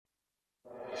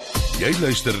Jy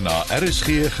luister na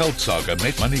RSG Geldsaake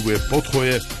met Money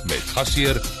Potgoe met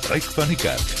gasheer Ryk van die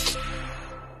Kerk.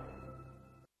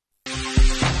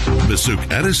 Besoek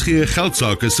RSG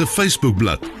Geldsaake se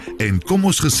Facebookblad en kom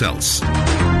ons gesels.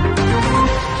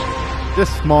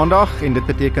 Dis Maandag en dit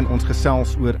beteken ons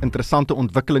gesels oor interessante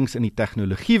ontwikkelings in die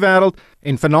tegnologiewêreld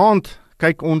en vanaand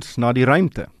kyk ons na die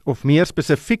ruimte, of meer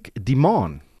spesifiek die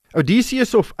maan. Odie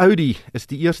is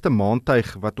die eerste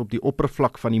maantuig wat op die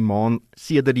oppervlak van die maan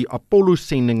sedert die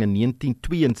Apollo-sending in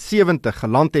 1972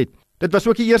 geland het. Dit was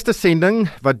ook die eerste sending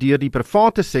wat deur die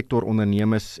private sektor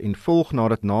onderneem is en volg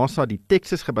nadat NASA die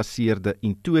Texas-gebaseerde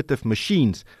Intuitive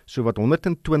Machines sowat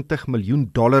 $120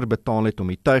 miljoen betaal het om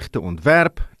die tuig te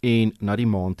ontwerp en na die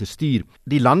maan te stuur.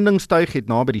 Die landingstuig het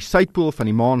naby die suidpool van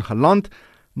die maan geland,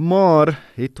 maar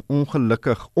het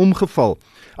ongelukkig omgeval.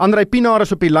 Andrei Pinaar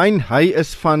is op die lyn, hy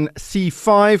is van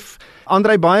C5.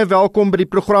 Andrei, baie welkom by die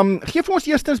program. Geef ons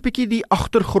eerstens 'n bietjie die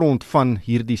agtergrond van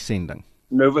hierdie sending.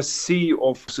 Nova C,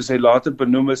 of soos hy later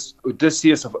benoem is,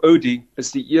 Odysseus of Odie,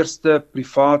 is die eerste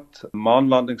privaat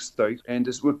maanlandingstuig en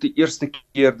dis ook die eerste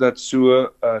keer dat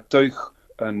so 'n tuig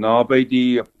naby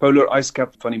die polar ice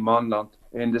cap van die maan land.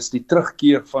 En dis die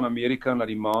terugkeer van Amerika na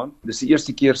die maan. Dis die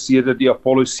eerste keer sedert die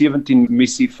Apollo 17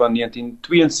 missie van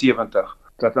 1972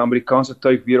 dat 'n Amerikaanse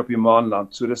tuig weer op die maan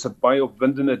land. So dis 'n baie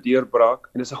opwindende deurbraak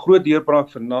en dis 'n groot deurbraak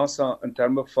vir NASA in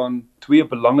terme van twee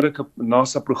belangrike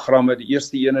NASA-programme. Die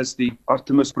eerste een is die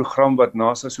Artemis-program wat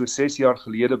NASA so 6 jaar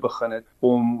gelede begin het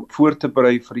om voor te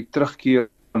berei vir die terugkeer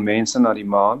van mense na die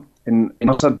maan. En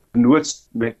ons het noods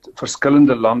met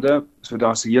verskillende lande, so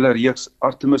daar's 'n hele reeks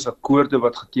Artemis-akkoorde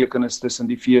wat geteken is tussen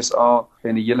die VSA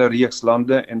en 'n hele reeks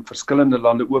lande en verskillende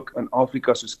lande ook in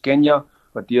Afrika soos Kenia,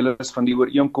 wat deel is van die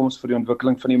ooreenkoms vir die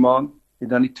ontwikkeling van die maan. En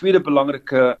dan die tweede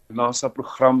belangrike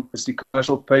NASA-program is die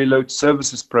Commercial Payload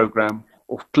Services Program,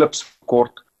 of CLPS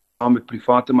kort, om met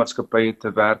private maatskappye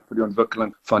te werk vir die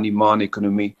ontwikkeling van die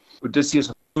maanekonomie.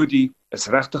 Odysseus Odie is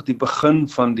regtig die begin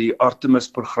van die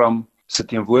Artemis-program se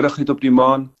teenwoordigheid op die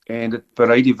maan en dit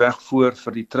berei die weg voor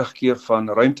vir die terugkeer van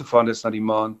ruimtevanders na die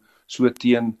maan so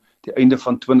teen die einde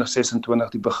van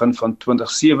 2026, die begin van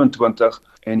 2027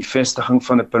 en die vestiging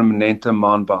van 'n permanente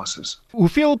maanbasis.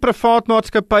 Hoeveel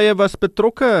privaatmaatskappye was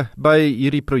betrokke by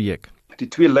hierdie projek? Die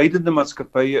twee leidende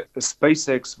maatskappye is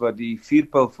SpaceX wat die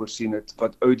vuurpyl voorsien het,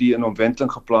 wat Odie in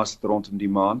omwenteling geplaas het rondom die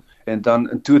maan, en dan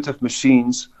Intuitive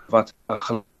Machines wat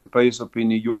gelei is op die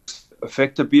New York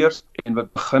effektebeurs en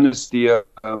wat begin is deur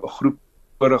 'n groep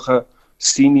vorige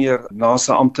senior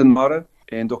NASA amptenare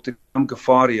en Dr.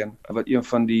 Gafarian wat een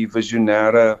van die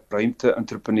visionêre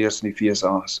ruimte-entrepreneurs in die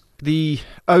VSA is. Die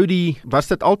Odie, was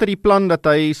dit altyd die plan dat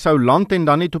hy sou land en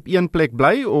dan net op een plek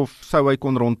bly of sou hy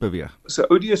kon rondbeweeg? So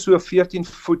Odie is so 14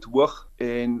 voet hoog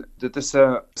en dit is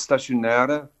 'n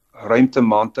stasionêre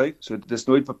ruimtemaantuig. So dit is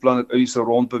nooit beplan dat Odie sou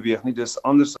rondbeweeg nie. Dis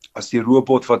anders as die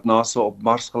robot wat NASA op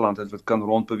Mars geland het wat kan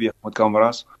rondbeweeg met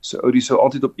kameras. So Odie sou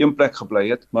altyd op een plek gebly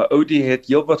het, maar Odie het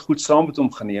heelwat goed saam met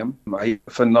hom geneem. Hy het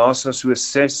vir NASA so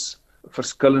 6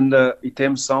 verskillende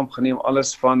items saamgeneem,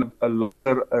 alles van 'n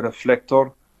laser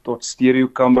reflektor tot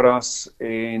stereokameras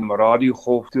en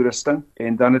radiogolftoerusting.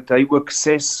 En dan het hy ook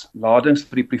 6 ladings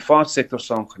vir die privaat sektor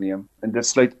saamgeneem. En dit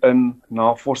sluit in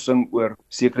navorsing oor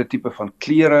sekere tipe van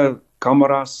kleure,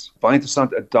 kameras, baie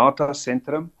interessant 'n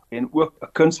datasentrum en ook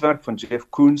 'n kunswerk van Jeff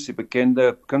Koons, die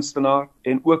bekende kunstenaar,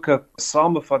 en ook 'n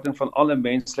samevatting van alle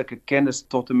menslike kennis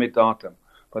tot en met datum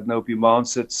wat nou op die maan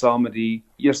sit saam met die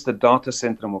eerste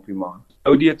datasentrum op die maan.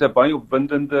 Odie het 'n baie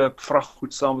opwindende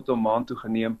vraggoed saam met hom maan toe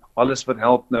geneem, alles wat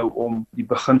help nou om die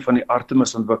begin van die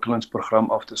Artemis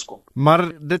ontwikkelingsprogram af te skop.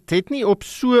 Maar dit het nie op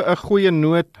so 'n goeie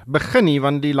noot begin nie,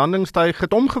 want die landingstuig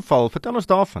het omgeval. Vertel ons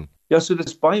daarvan. Ja, so dit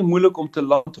is baie moeilik om te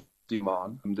land op die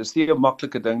maan. Dis nie 'n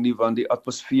maklike ding nie, want die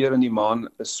atmosfeer in die maan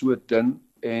is so dun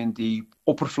en die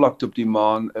oppervlakte op die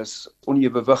maan is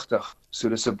onewewigtig. So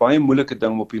dis 'n baie moeilike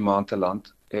ding om op die maan te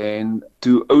land. En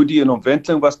toe Odie in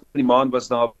omwenteling was op die maan, was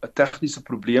daar 'n tegniese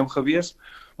probleem gewees,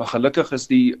 maar gelukkig is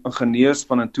die ingenieurs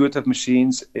van Intuitive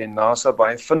Machines en NASA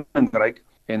baie vindingryk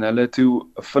en hulle het toe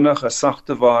 'n vinnige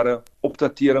sagteware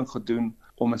opdatering gedoen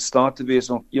om in staat te wees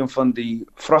om een van die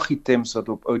vragitems wat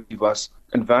op Odie was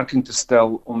in werking te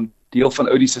stel om deel van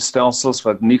Odie se stelsels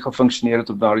wat nie gefunksioneer het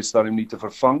op daardie stadium nie te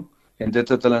vervang, en dit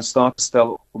het hulle in staat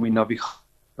gestel om die navigasie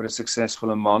vir 'n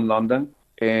suksesvolle maanlanding.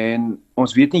 En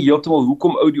ons weet nie heeltemal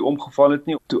hoekom Odie omgeval het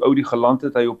nie. Toe Odie geland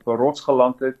het, hy op 'n rots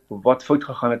geland het, of wat fout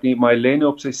gegaan het nie, maar hy lê nou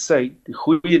op sy sy. Die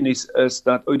goeie nuus is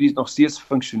dat Odie nog steeds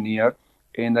funksioneer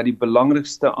en dat die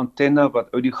belangrikste antenne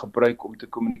wat Odie gebruik om te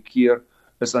kommunikeer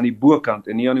is aan die bokant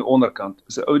en nie aan die onderkant.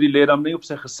 So Odie lê dan nie op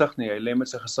sy gesig nie, hy lê met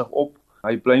sy gesig op.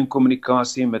 Hy bly in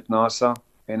kommunikasie met NASA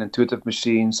en intuitive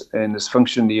machines en is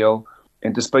funksioneel.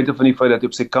 En ten spyte van die feit dat hy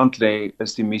op sy kant lê,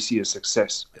 is die missie 'n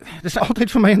sukses. Dit is altyd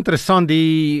vir my interessant,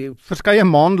 die verskeie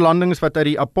maanlandings wat uit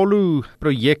die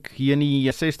Apollo-projek hier in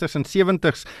die 60s en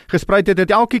 70s gespruit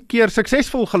het elke keer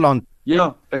suksesvol geland.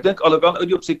 Ja, ek dink alhoewel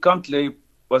Odie op sy kant lê,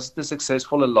 was dit 'n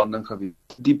suksesvolle landing gewees.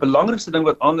 Die belangrikste ding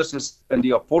wat anders is in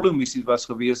die Apollo-missie was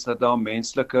gewees dat daar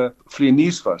menslike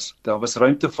vlieëniers was. Daar was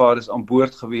ruimtevaarders aan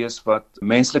boord gewees wat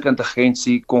menslike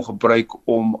intelligensie kon gebruik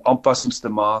om aanpassings te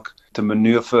maak, te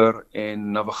manoeuvre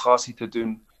en navigasie te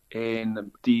doen.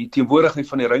 En die teenwoordigheid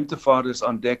van die ruimtevaarders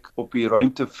aan dek op die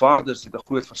ruimtevaarders het 'n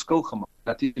groot verskil gemaak.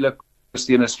 Natuurlik,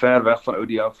 Steen is ver weg van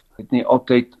Odie af. Het nie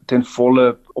altyd ten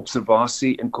volle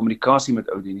observasie en kommunikasie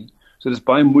met Odie nie. So dit is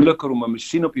baie moeiliker om 'n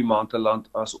masjien op die maan te land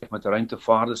as om met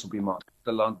ruimtevaarders op die maan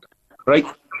te land.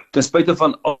 Ten spyte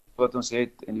van al wat ons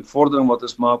het en die vordering wat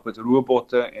ons maak met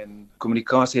robotte en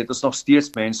kommunikasie, het ons nog steeds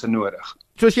mense nodig.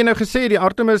 Soos jy nou gesê, die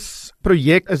Artemis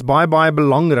projek is baie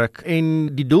belangrik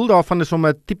en die doel daarvan is om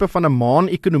 'n tipe van 'n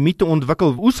maanekonomie te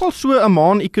ontwikkel. Hoe sal so 'n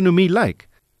maanekonomie lyk?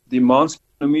 Die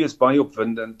maanekonomie is baie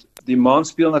opwindend. Die maan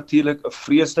speel natuurlik 'n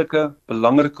vreeslike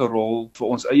belangrike rol vir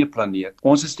ons eie planeet.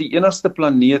 Ons is die enigste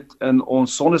planeet in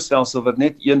ons sonnestelsel wat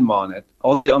net een maan het.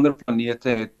 Al die ander planete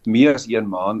het meer as een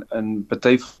maan in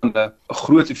party van 'n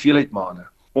groot hoeveelheid maane.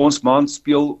 Ons maan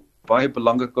speel baie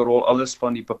belangrike rol, alles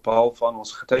van die bepaal van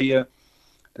ons getye.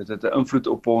 Dit het 'n invloed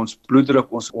op ons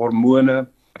bloeddruk, ons hormone.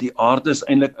 Die aarde is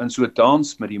eintlik in so 'n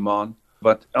dans met die maan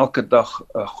wat elke dag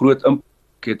 'n groot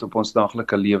impak het op ons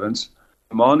daaglikse lewens.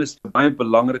 Die maan is 'n baie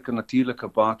belangrike natuurlike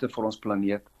bate vir ons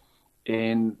planeet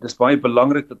en dis baie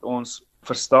belangrik dat ons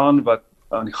verstaan wat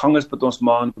aan die gang is met ons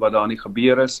maan, wat daar aan die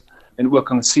gebeur is en ook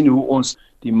kan sien hoe ons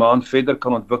die maan verder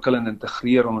kan ontwikkel en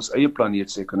integreer in ons eie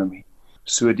planeet se ekonomie.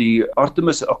 So die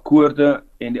Artemis akkoorde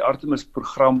en die Artemis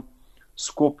program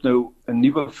skop nou 'n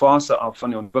nuwe fase af van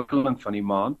die ontwikkeling van die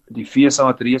maan. Die FSA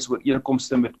het reeds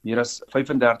ooreenkomste met meer as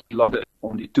 35 lande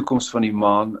om die toekoms van die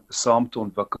maan saam te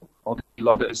ontwikkel. Al die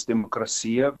lande is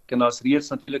demokrasieë en daar's reeds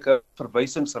natuurlik 'n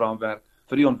verwysingsraamwerk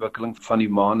vir die ontwikkeling van die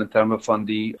maan in terme van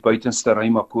die buitenste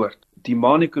ruimakkoord. Die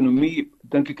maanekonomie,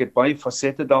 dink ek, het baie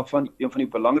fasette daarvan. Een van die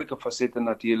belangrike fasette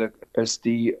natuurlik is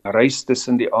die reis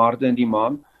tussen die aarde en die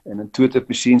maan. En intuitive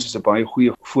machines is 'n baie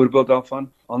goeie voorbeeld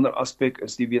daarvan. Ander aspek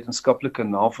is die wetenskaplike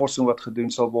navorsing wat gedoen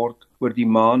sal word oor die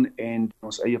maan en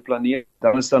ons eie planeet.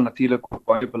 Dan is daar natuurlik ook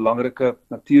baie belangrike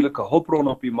natuurlike hulpbronne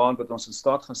op die maan wat ons in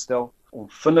staat gaan stel om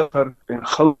vinniger en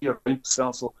gouer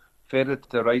ruimtestelsel verder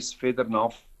te reis, verder na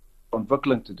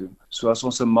ontwikkeling te doen. So as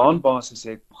ons 'n maanbasis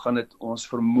het, gaan dit ons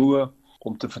vermoë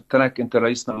om te vertrek en te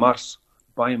reis na Mars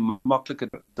baie makliker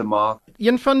te maak.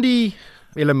 Een van die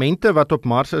elemente wat op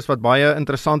Mars is wat baie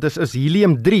interessant is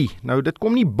helium-3. Nou dit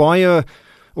kom nie baie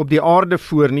op die aarde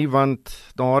voor nie, want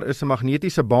daar is 'n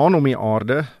magnetiese baan om die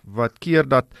aarde wat keer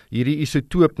dat hierdie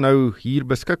isotoop nou hier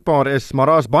beskikbaar is, maar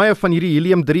daar is baie van hierdie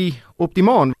helium-3 op die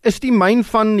maan. Is die myn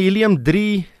van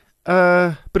helium-3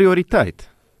 'n prioriteit?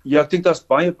 Ja, ek dink daar's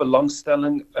baie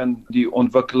belangstelling in die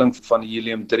ontwikkeling van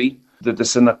helium-3. Dit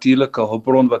is 'n natuurlike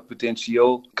hulpbron wat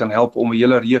potensieel kan help om 'n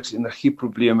hele reeks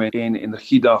energieprobleme en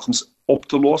energiedagings op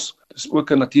te los. Dit is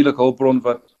ook 'n natuurlike hulpbron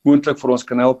wat moontlik vir ons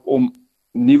kan help om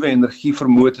nuwe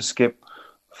energievermoë te skep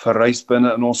vir reis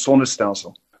binne in ons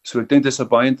sonnestelsel. So ek dink dit is 'n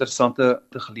baie interessante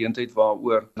geleentheid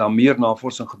waaroor daar meer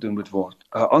navorsing gedoen moet word.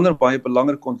 'n Ander baie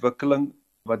belangrike ontwikkeling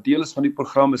wat deel is van die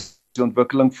program is die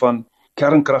ontwikkeling van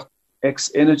kernkrag.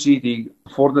 X-Energy, die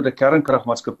gevorderde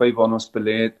kernkragmaatskappy waarna ons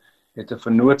belê het 'n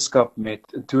vennootskap met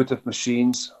Intuitive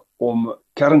Machines om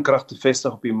kernkrag te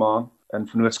vestig op die maan in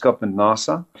vennootskap met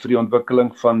NASA vir die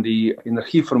ontwikkeling van die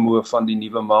energievermoë van die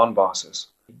nuwe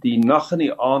maanbasis. Die nag en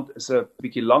die aand is 'n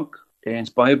bietjie lank en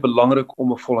is baie belangrik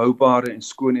om 'n volhoubare en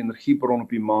skoon energiebron op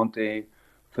die maan te hê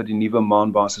vir die nuwe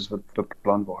maanbasis wat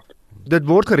beplan word. Dit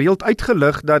word gereeld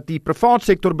uitgelig dat die privaat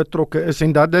sektor betrokke is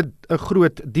en dat dit 'n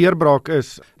groot deurbraak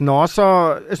is.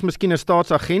 NASA is miskien 'n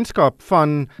staatsagentskap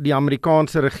van die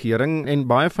Amerikaanse regering en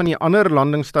baie van die ander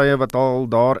landingstye wat al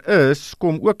daar is,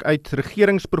 kom ook uit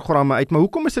regeringsprogramme uit. Maar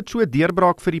hoekom is dit so 'n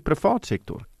deurbraak vir die privaat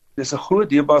sektor? Dis 'n groot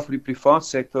deurbraak vir die privaat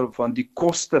sektor van die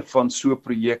koste van so 'n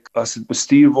projek as dit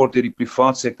bestuur word deur die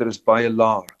privaat sektor is baie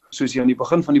laag. Soos jy aan die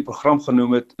begin van die program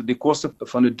genoem het, die koste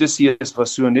van Odie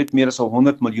was so net meer as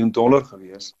 $100 miljoen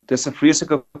gewees. Dis 'n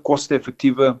vreeslike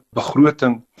koste-effektiewe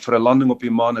begroting vir 'n landing op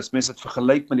die maan. As mens dit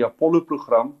vergelyk met die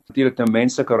Apollo-program, natuurlik nou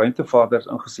menslike ruimtevaarders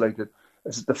ingesluit het,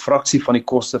 is dit 'n fraksie van die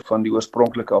koste van die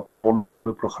oorspronklike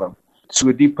Apollo-program.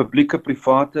 So die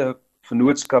publieke-private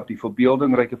vennootskap, die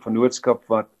verbeeldingryke vennootskap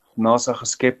wat NASA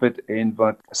geskep het en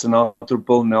wat Senator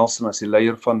Bill Nelson as die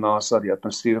leier van NASA, die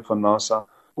administreerder van NASA,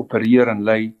 opereer en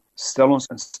lei, stel ons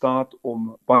in staat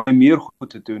om baie meer goed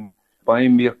te doen, baie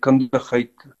meer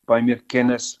kundigheid, baie meer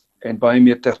kennis en baie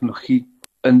meer tegnologie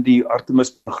in die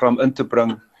Artemis-program in te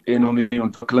bring en om die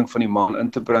ontwikkeling van die maan in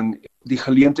te bring, die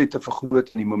geleentheid te vergroot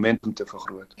en die momentum te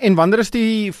vergroot. En wanneer is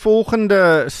die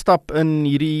volgende stap in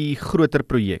hierdie groter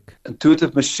projek?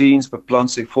 Intuitive Machines beplan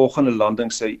sy volgende landing,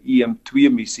 sy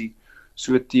EM2 missie,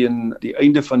 so teen die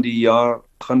einde van die jaar,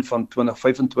 begin van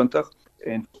 2025,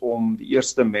 en om die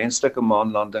eerste menslike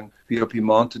maanlanding weer op die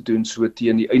maan te doen, so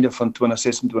teen die einde van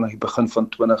 2026, die begin van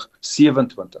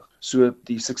 2027. So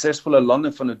die suksesvolle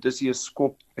landing van Odysseus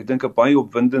skop, ek dink 'n baie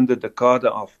opwindende dekade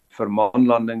af vir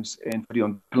maanlandings en vir die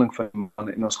ontwikkeling van die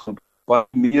maan, en ons gaan baie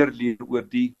meer leer oor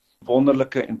die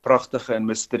wonderlike en pragtige en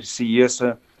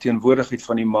misterieuse teenwoordigheid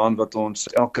van die maan wat ons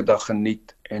elke dag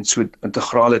geniet en so 'n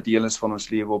integrale deel is van ons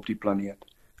lewe op die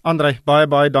planeet. Andrei,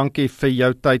 baie dankie vir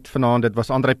jou tyd vanaand. Dit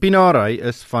was Andrei Pinaar, hy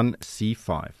is van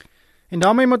C5. En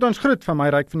daarmee moet ons groet van my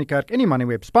Ryk van die Kerk en die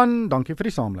Moneyweb span. Dankie vir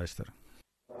die saamluister.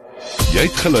 Jy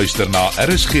het geluister na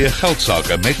RSG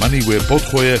Geldsaake met Moneyweb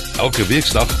Potgoe elke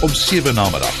weeksdag om 7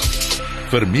 namiddag.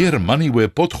 Vir meer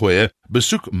Moneyweb Potgoe,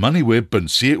 besoek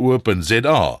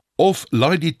moneyweb.co.za of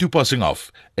laai die toepassing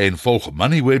af en volg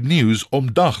Moneyweb News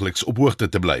om dagliks op hoogte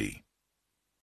te bly.